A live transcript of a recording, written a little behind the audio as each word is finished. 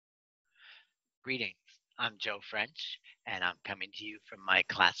Greetings. I'm Joe French, and I'm coming to you from my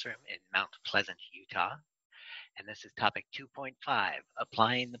classroom in Mount Pleasant, Utah. And this is topic 2.5,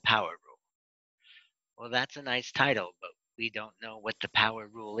 Applying the Power Rule. Well, that's a nice title, but we don't know what the power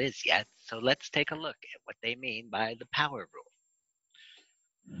rule is yet, so let's take a look at what they mean by the power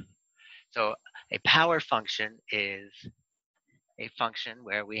rule. So a power function is a function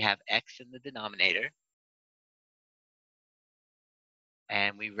where we have x in the denominator,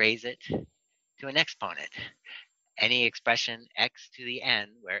 and we raise it to an exponent. Any expression x to the n,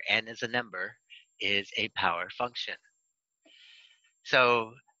 where n is a number, is a power function.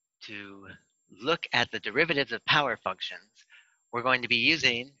 So to look at the derivatives of power functions, we're going to be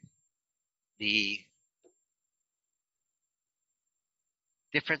using the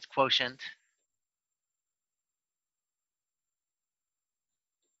difference quotient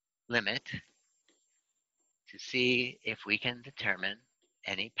limit to see if we can determine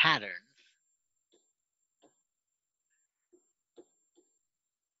any patterns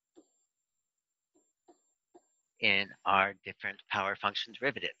in our different power function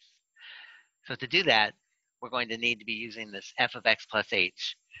derivatives. So to do that, we're going to need to be using this f of x plus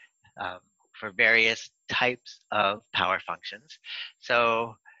h for various types of power functions.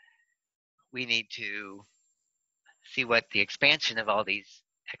 So we need to see what the expansion of all these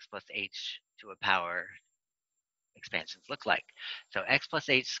x plus h to a power expansions look like. So x plus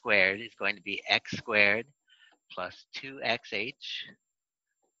h squared is going to be x squared plus 2xh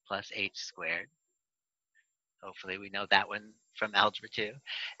plus h squared. Hopefully we know that one from algebra 2.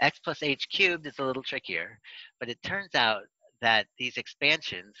 X plus h cubed is a little trickier, but it turns out that these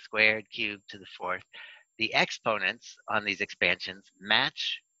expansions, squared, cubed to the fourth, the exponents on these expansions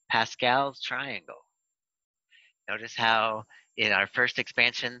match Pascal's triangle. Notice how in our first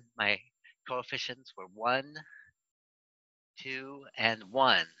expansion, my coefficients were 1, 2, and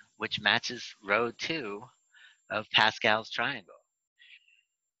 1, which matches row 2 of Pascal's triangle.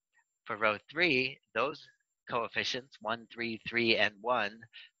 For row 3, those coefficients, 1, 3, 3, and 1,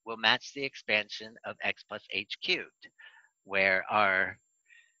 will match the expansion of x plus h cubed, where our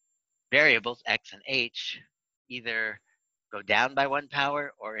variables, x and h, either go down by 1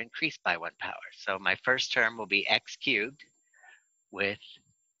 power or increase by 1 power. So my first term will be x cubed with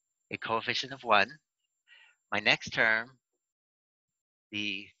a coefficient of 1. My next term,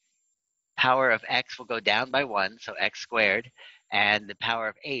 the power of x will go down by 1, so x squared, and the power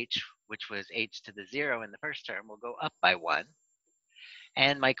of h, which was h to the 0 in the first term, will go up by 1.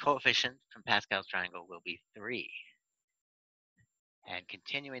 And my coefficient from Pascal's triangle will be 3. And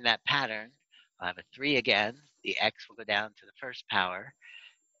continuing that pattern, I'll have a 3 again. The x will go down to the first power.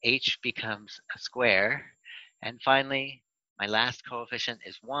 H becomes a square. And finally, my last coefficient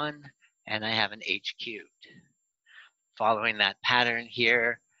is 1, and I have an h cubed. Following that pattern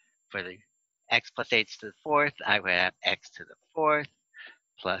here, for the x plus h to the fourth, I would have x to the fourth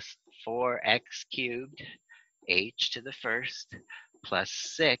plus 4x cubed, h to the first, plus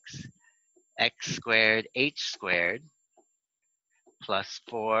 6 x squared h squared, plus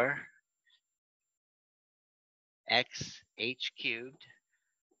 4 x h cubed,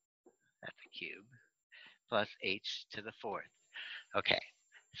 that's a cube, plus h to the fourth. Okay,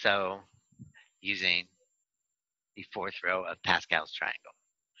 so using the fourth row of Pascal's triangle.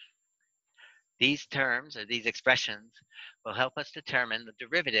 These terms, or these expressions, will help us determine the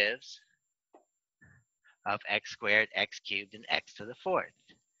derivatives of x squared, x cubed, and x to the fourth,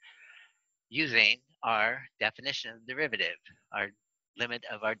 using our definition of derivative, our limit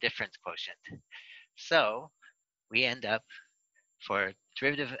of our difference quotient. So we end up, for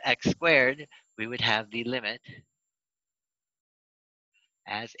derivative of x squared, we would have the limit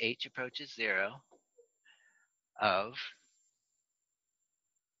as h approaches 0 of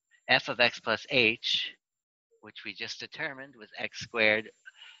f of x plus h, which we just determined was x squared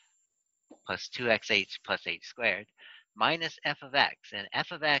plus 2xh plus h squared, minus f of x. And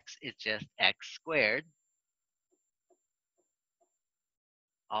f of x is just x squared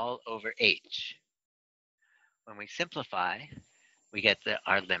all over h. When we simplify, we get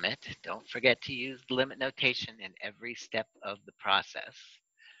our limit. Don't forget to use the limit notation in every step of the process.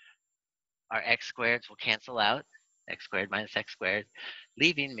 Our x squareds will cancel out, x squared minus x squared,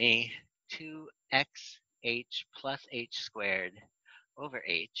 leaving me 2xh plus h squared over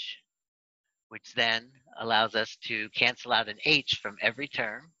h, which then allows us to cancel out an h from every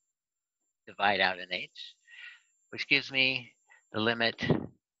term, divide out an h, which gives me the limit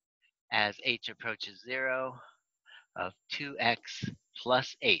as h approaches 0 of 2x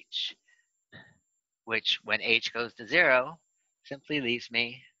plus h, which when h goes to 0, simply leaves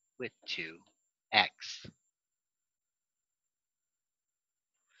me with 2x.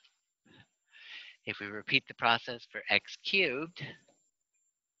 If we repeat the process for x cubed,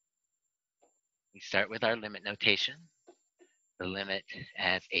 we start with our limit notation. The limit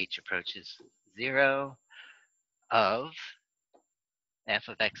as h approaches 0 of f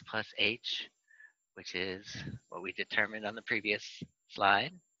of x plus h, which is what we determined on the previous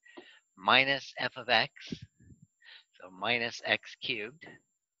slide, minus f of x, so minus x cubed,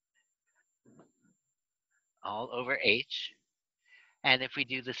 all over h. And if we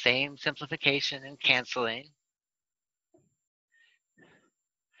do the same simplification and canceling,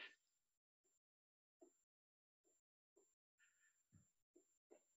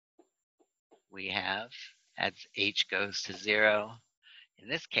 we have, as h goes to 0, in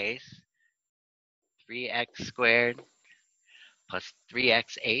this case, 3x squared plus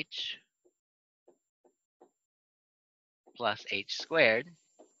 3xh plus h squared.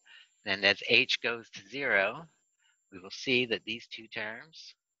 And as h goes to 0, we will see that these two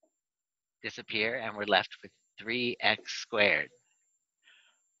terms disappear and we're left with 3x squared.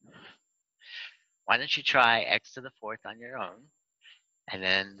 Why don't you try x to the fourth on your own, and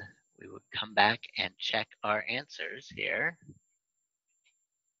then we will come back and check our answers here.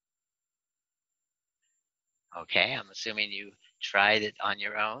 Okay, I'm assuming you tried it on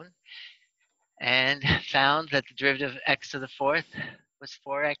your own and found that the derivative of x to the fourth was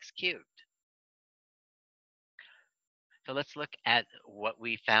 4x cubed. So let's look at what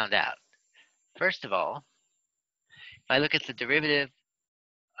we found out. First of all, if I look at the derivative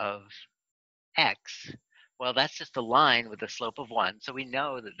of x, well, that's just a line with a slope of 1, so we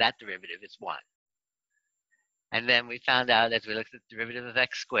know that that derivative is 1. And then we found out as we looked at the derivative of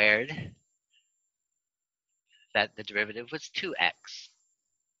x squared that the derivative was 2x.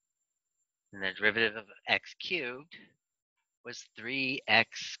 And the derivative of x cubed was 3x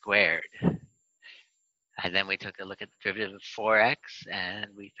squared. And then we took a look at the derivative of 4x, and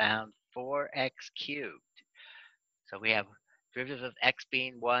we found 4x cubed. So we have derivative of x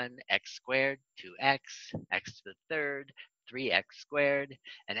being 1, x squared, 2x, x to the third, 3x squared,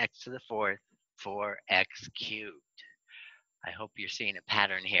 and x to the fourth, 4x cubed. I hope you're seeing a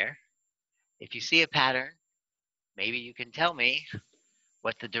pattern here. If you see a pattern, maybe you can tell me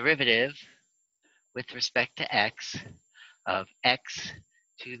what the derivative with respect to x of x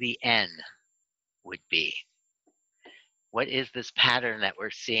to the n would be. What is this pattern that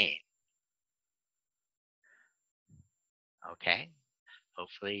we're seeing? Okay,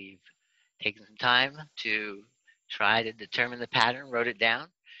 hopefully you've taken some time to try to determine the pattern, wrote it down,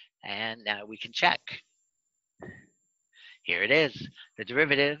 and now we can check. Here it is. The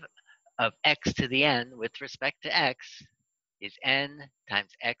derivative of x to the n with respect to x is n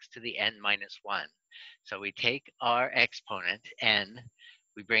times x to the n minus 1. So we take our exponent, n,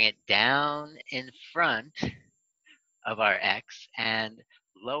 we bring it down in front of our x and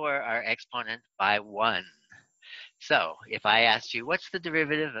lower our exponent by 1. So if I asked you, what's the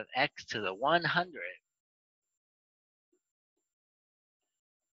derivative of x to the 100?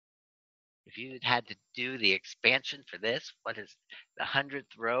 If you had to do the expansion for this, what does the 100th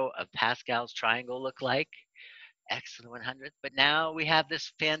row of Pascal's triangle look like? X to the 100th. But now we have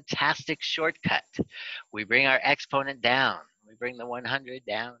this fantastic shortcut. We bring our exponent down. We bring the 100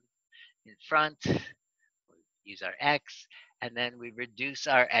 down in front. We use our x, and then we reduce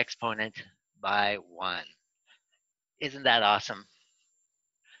our exponent by 1. Isn't that awesome?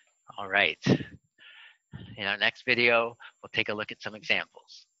 All right. In our next video, we'll take a look at some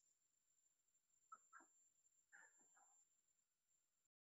examples.